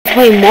to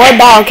play more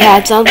Battle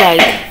Cats. I'm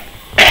like,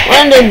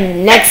 when the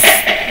next?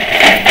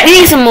 We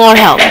need some more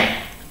help.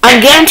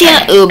 I'm guaranteeing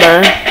an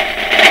Uber.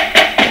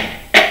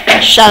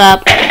 Shut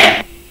up.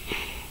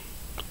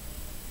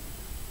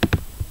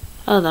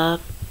 Hold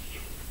up.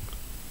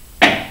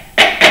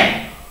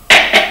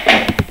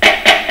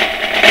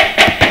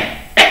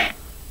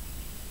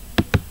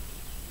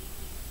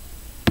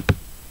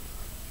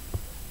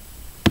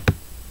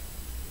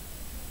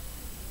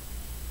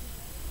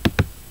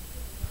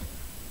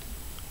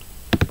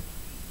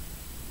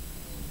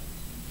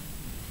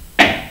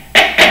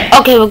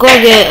 Okay, we're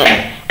getting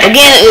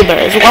an Uber.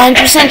 It's a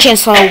 100%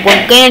 chance, so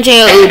we're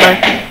guaranteeing an Uber.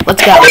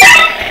 Let's go.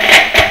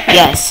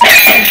 Yes. I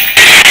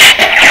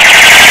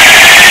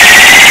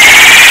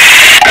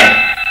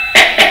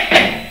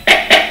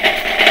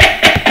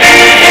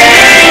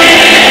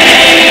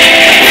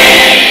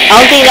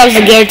don't think that was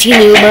a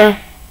guaranteed Uber.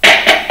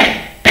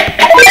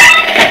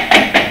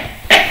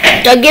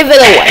 I'll give it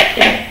away.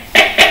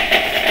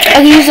 I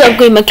can use it to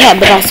upgrade my cat,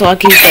 but also I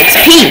can use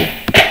XP.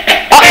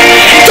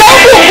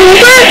 Double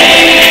Uber?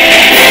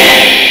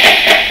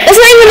 That's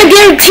not even a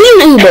guaranteed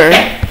Uber.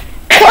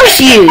 Of course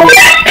you.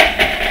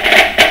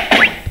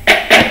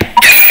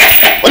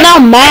 Well, now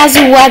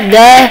Mazu what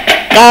the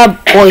got a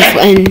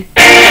boyfriend.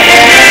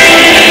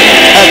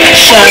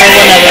 Sure,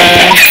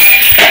 whatever.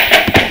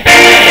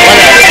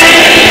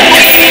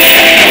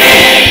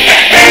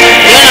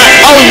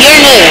 Oh, you're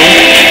new.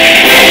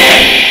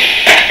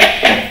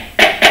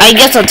 I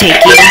guess I'll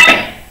take you.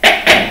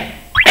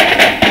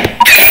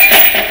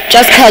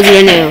 Just cause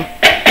you're new.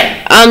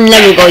 I'm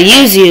never gonna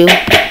use you.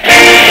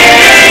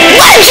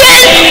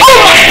 Legend! Oh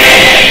my!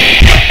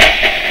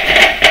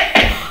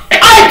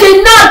 I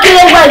did not get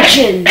a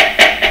legend!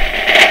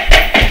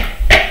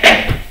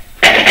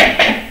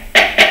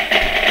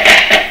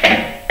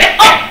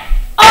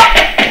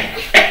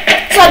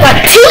 So I got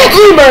 2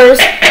 Ubers,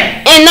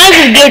 and not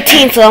even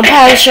guaranteed, so I'm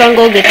probably sure I'm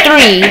gonna get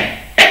 3.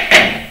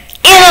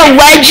 And a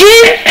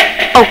legend?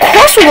 Of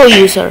course we're gonna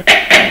use her.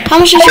 How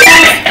much is she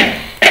cost?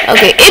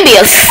 Okay, it'd be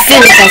a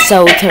sin if I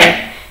sold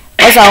her.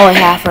 Unless I only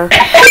have her.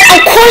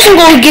 Of course I'm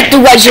gonna get the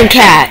legend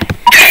cat.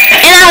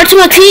 And add her to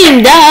my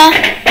team, duh.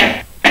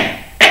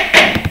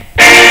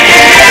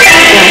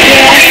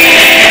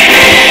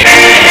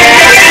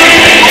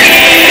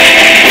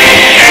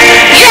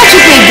 You're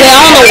actually pretty good. I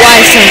don't know why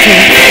I sent her.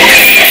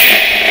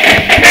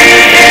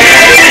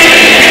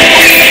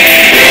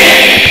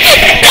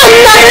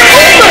 Another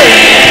Uber!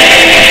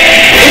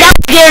 And that's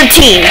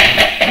guaranteed.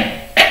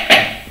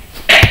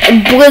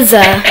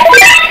 Blizza.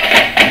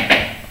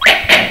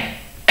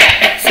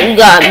 So we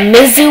got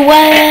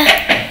Mizuwa,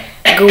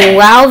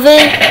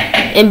 Galvin,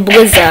 and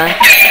Blizza.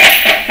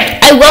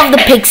 I love the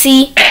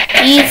Pixies.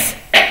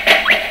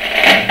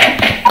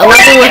 I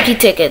love the lucky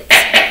tickets.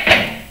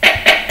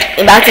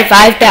 And back to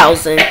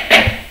 5,000.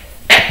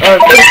 Or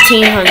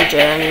 1,500,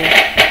 I mean.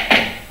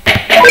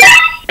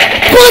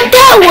 But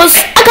that was,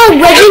 I got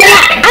Reggie.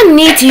 I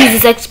need to use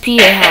this XP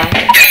I have.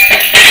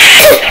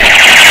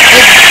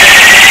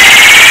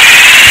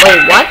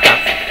 Wait, what the?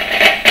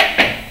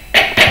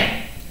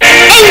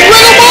 Hey,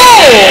 little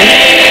bull!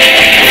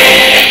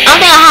 I don't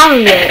think I have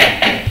him yet.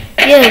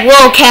 Yeah,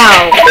 little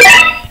cow.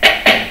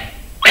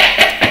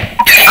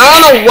 I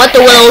don't know what the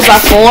willows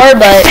are for,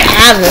 but I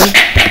have them.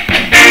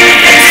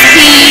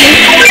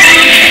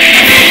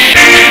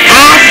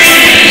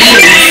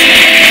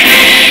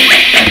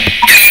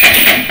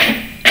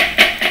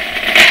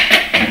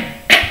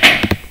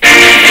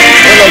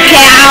 Little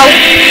cow.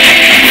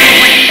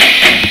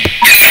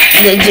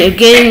 They're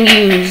getting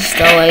used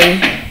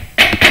away.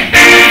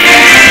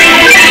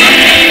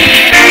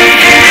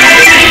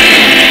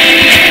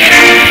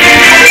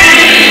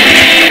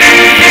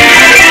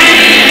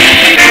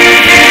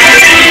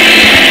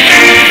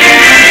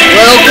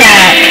 Little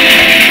cat.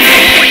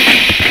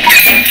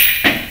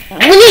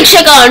 We need to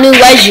check out our new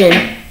legend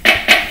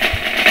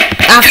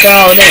after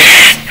all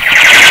this.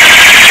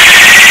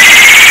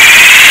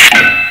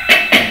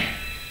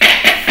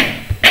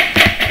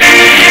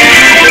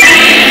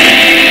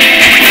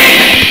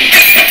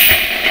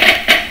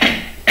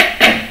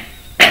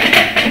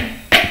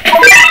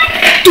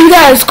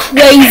 That was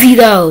crazy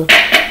though.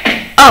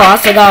 Oh, I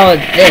forgot all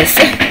this.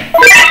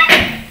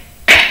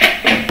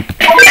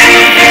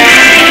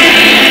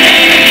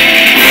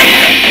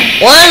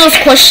 What are those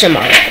question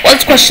marks?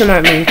 What's question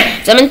mark mean?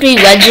 Does that mean to be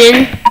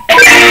legend?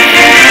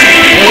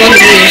 Or one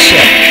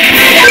leadership?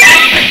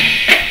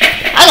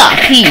 I got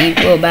pee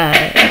real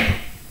bad.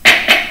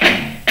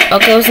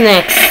 Okay, what's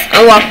next?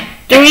 Unlock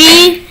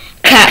 3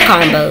 cat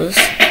combos.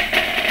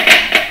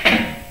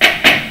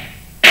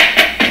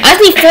 I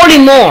just need 40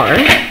 more.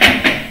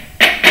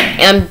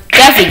 And I'm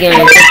definitely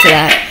gonna get to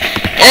that.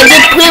 And I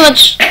did pretty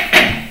much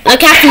my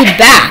cat food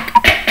back.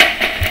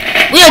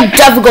 We are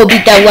definitely gonna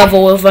beat that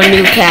level with our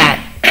new cat.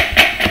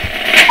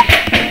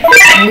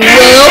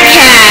 Little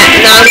cat.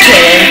 No, I'm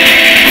kidding.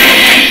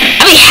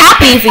 I'd be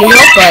happy if you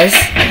help us.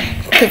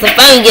 Because I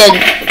finally get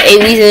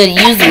a reason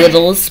to use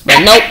littles,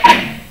 but nope.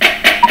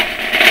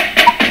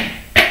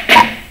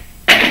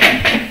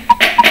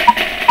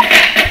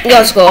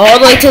 Let's go all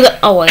the way to the.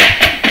 Oh wait.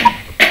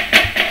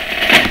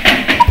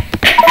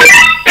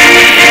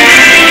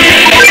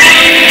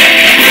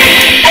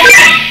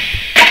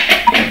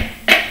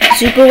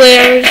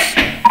 Superwares.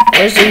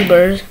 Where's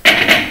Uber's?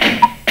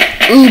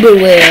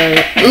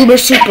 Uberware. Uber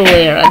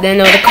Superware. I didn't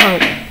know the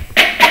count.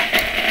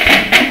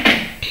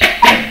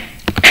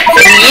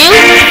 And you?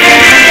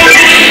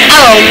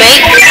 Hello,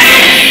 mate.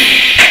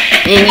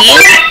 And you?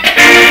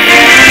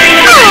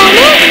 Hello,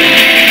 mate.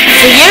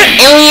 So you're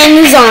alien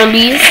and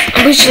zombies.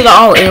 I'm pretty sure they're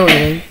all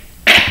alien.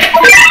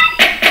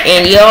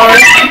 And you're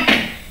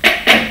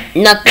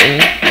nothing.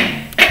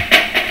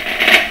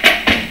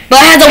 But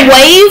it has a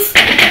wave?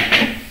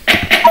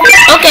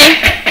 Okay.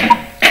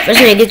 First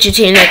I'm gonna get you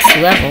to your next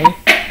level.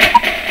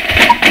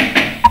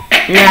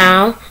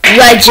 Now,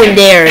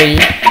 legendary.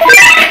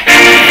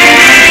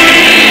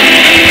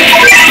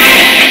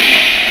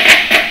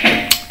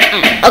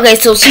 Okay,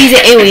 so she's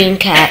an alien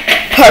cat.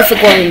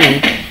 Perfect what we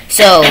need.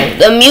 So,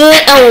 the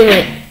mutant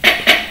element.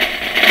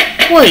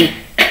 Wait.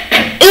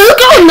 Is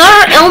it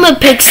another element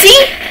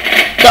pixie?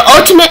 The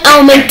ultimate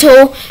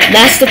elemental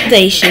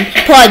masturbation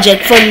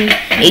project from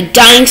a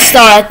dying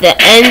star at the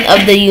end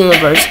of the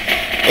universe.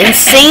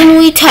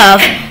 Insanely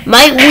tough,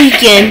 might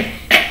weaken,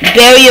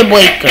 barrier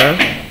breaker.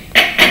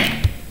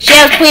 She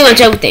has pretty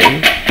much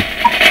everything.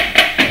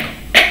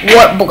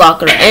 Warp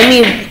blocker.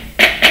 Enemy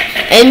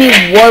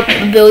warp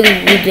ability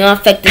will not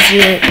affect this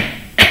unit.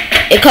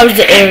 It covers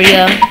the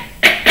area.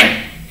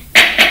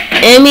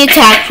 Enemy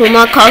attacks will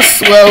not cause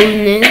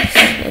slowness.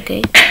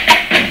 Okay.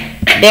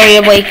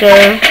 Barrier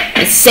breaker.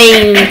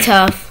 Insanely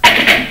tough.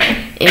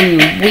 And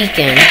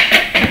weaken.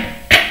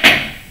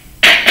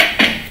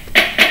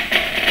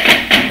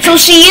 So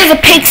she is a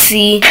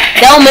pixie,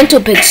 the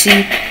elemental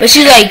pixie, but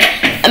she's like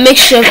a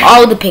mixture of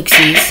all the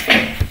pixies.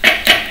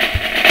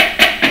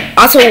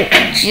 Also,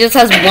 she just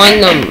has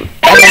one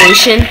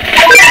evolution.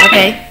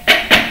 Okay.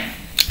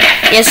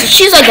 Yeah, so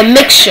she's like a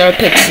mixture of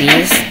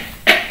pixies.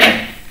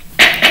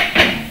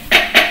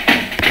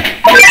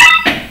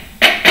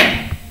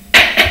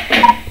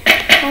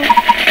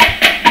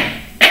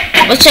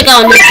 Let's check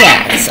out new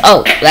cats.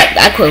 Oh,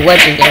 I quit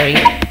legendary.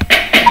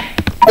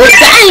 Well,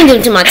 adding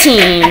them to my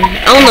team.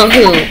 I don't know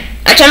who.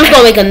 I try to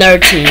go make another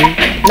team,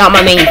 not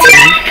my main team.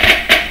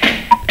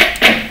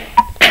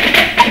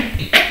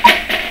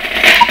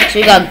 So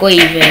we got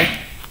Gravy.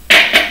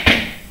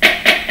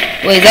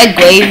 Wait, is that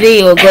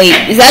Gravy or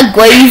Gravy? Is that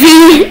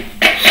Gravy?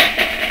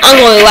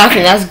 I'm only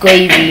laughing. That's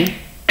Gravy.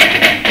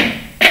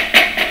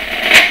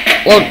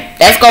 Well,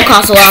 that's gonna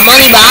cost a lot of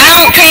money, but I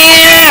don't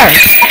care.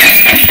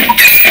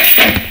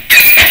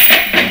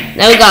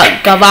 Now we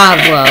got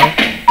Gavavlo.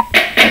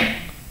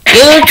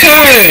 Your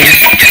turn.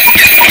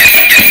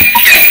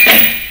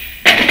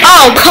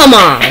 Oh, come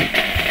on.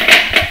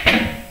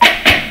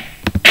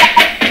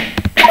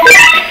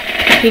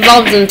 He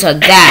evolves into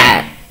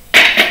that.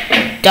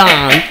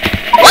 Dawn.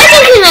 Why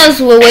doesn't us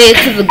relate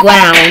to the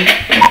ground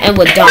and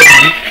with Dawn?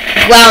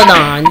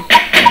 Groudon.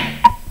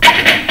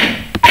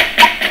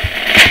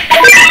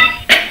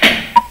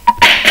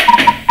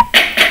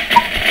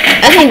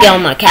 I can get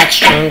on my cat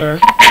stronger.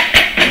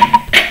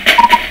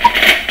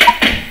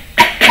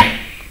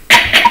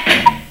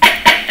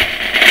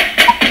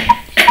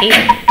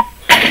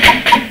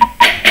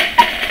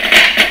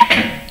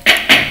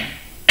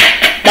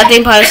 That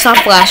thing probably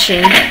stopped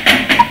flashing.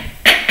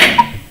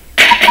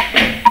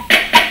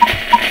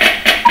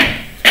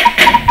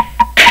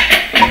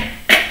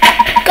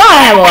 God,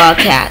 I have a lot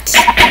of cats.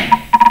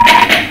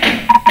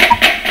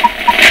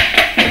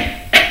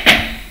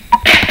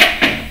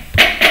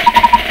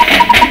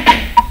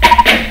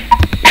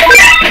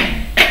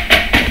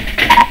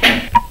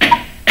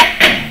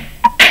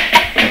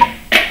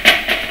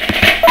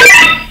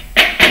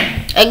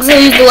 I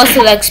can use the rest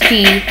of the XP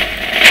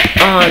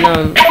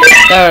on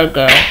Third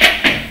Girl.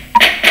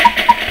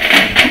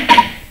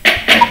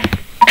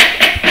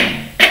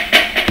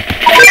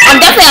 I'm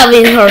definitely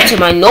adding her to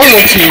my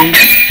normal team.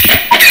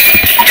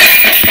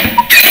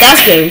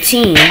 That's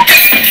guaranteed.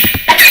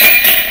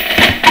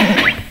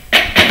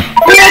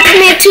 We have to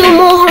make 2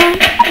 more.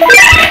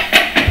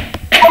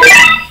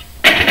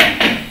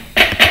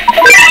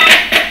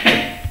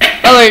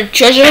 Oh,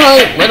 treasure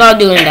hunt? We're not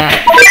doing that.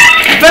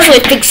 First, we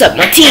fix up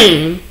my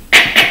team.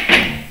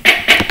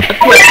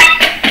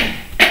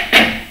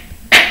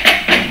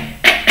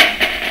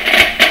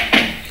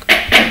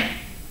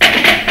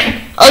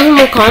 Other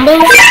more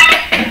combos?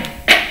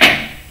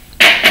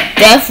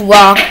 Death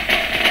Rock,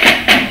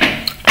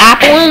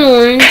 Apple and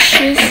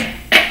Oranges.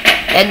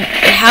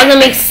 How does that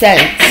make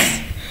sense?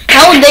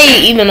 How would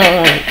they even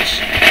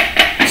orange?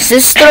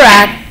 Sister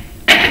Act,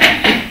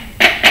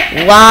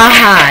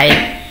 Rawhide.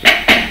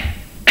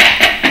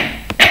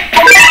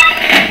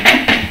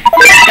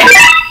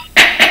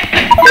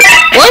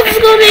 What's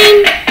his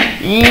name?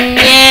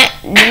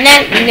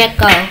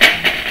 Neko.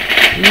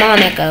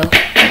 Monaco.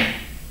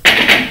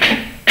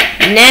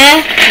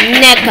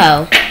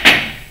 Neko.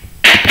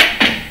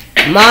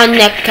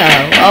 Monaco.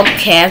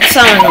 Okay, that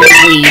sounds like a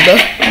weeb.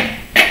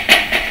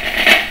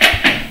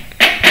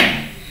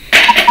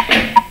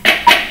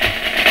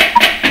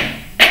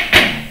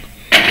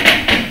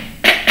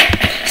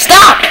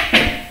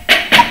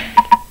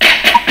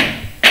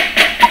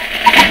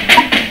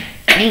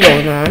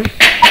 more.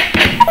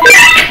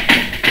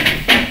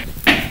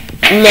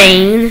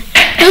 Main.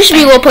 Who should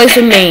be well placed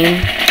with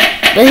main?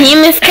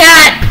 Behemoth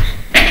Cat?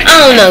 I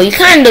don't know. You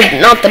kind of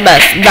not the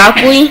best.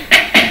 Valkyrie?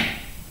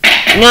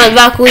 You know what,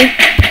 Valkyrie?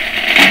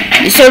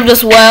 You served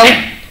us well,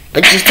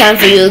 but it's time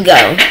for you to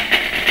go.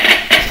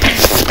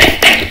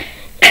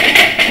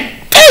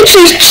 And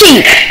she's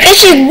cheap. And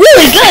she's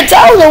really good. So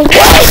I don't know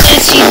why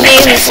she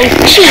made her so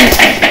cheap.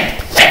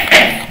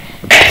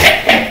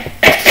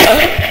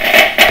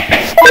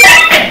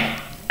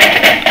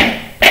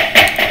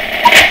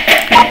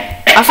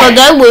 I thought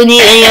that we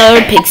need any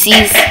other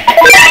pixies.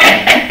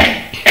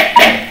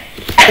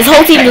 This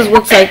whole team just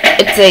looks like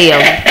it's a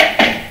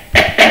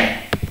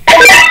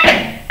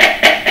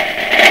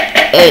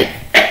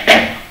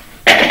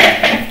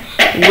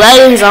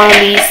Legend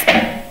Zombies.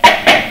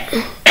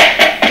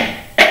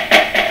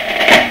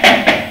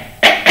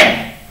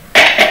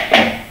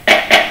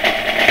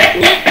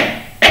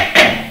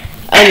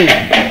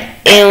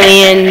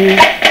 Alien.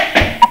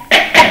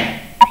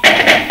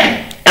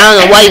 I don't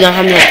know why you don't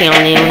have nothing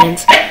on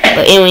aliens,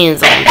 but alien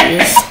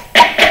zombies.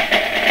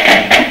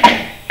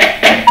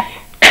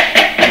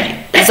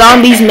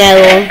 Zombies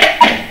metal.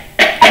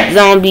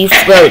 Zombie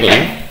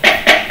floating.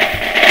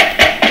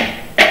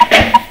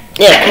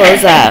 Yeah,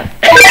 close that.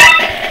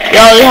 We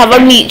already have a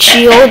meat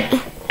shield.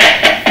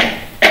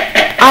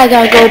 I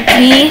gotta go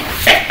pee.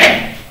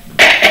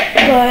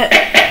 But,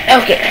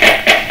 okay.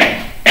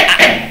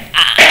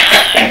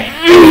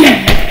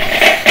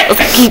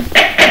 Let's keep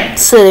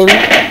sitting.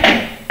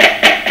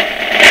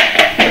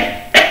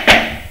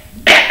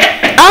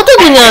 I don't think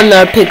we need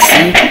another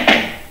pixie.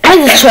 I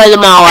just try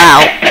them all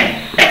out.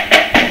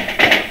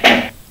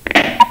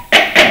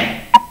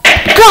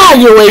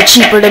 God, you're way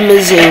cheaper than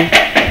Mizzou.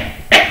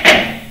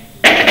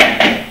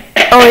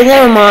 Oh, wait,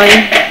 never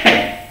mind.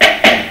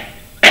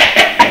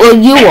 Well,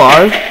 you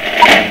are.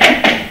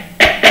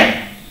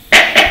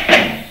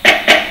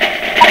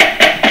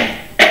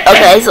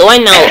 Okay, so I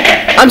know.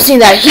 I'm seeing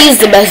that he's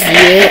the best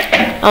unit.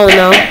 I don't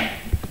know.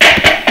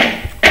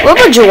 What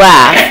about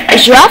Giraffe?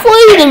 Is Giraffe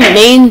really the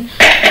main?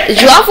 Is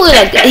Giraffe really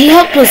like, he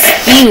helps with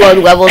speed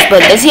levels,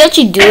 but does he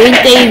actually do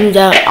anything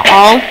at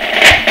all?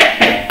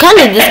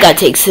 Kinda this guy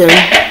takes him.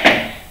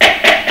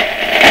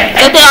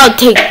 I think I'll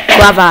take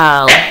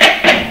Gravo.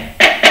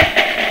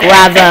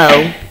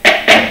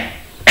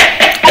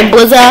 And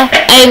Blizza,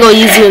 I ain't gonna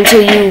use you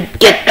until you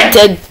get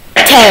to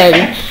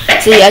 10,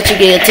 so you actually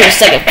get to the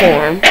second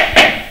form.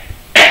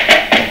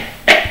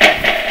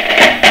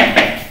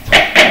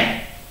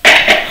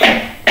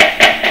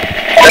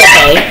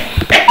 Okay.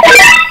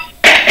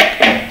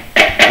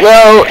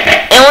 Well,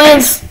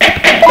 aliens,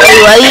 are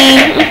you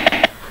ready?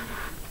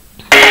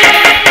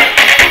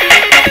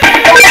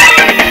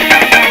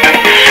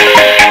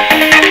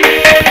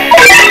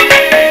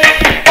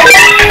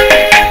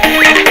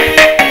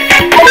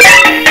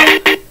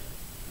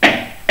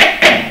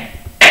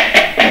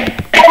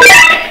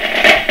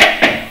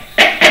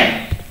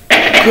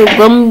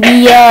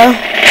 Columbia.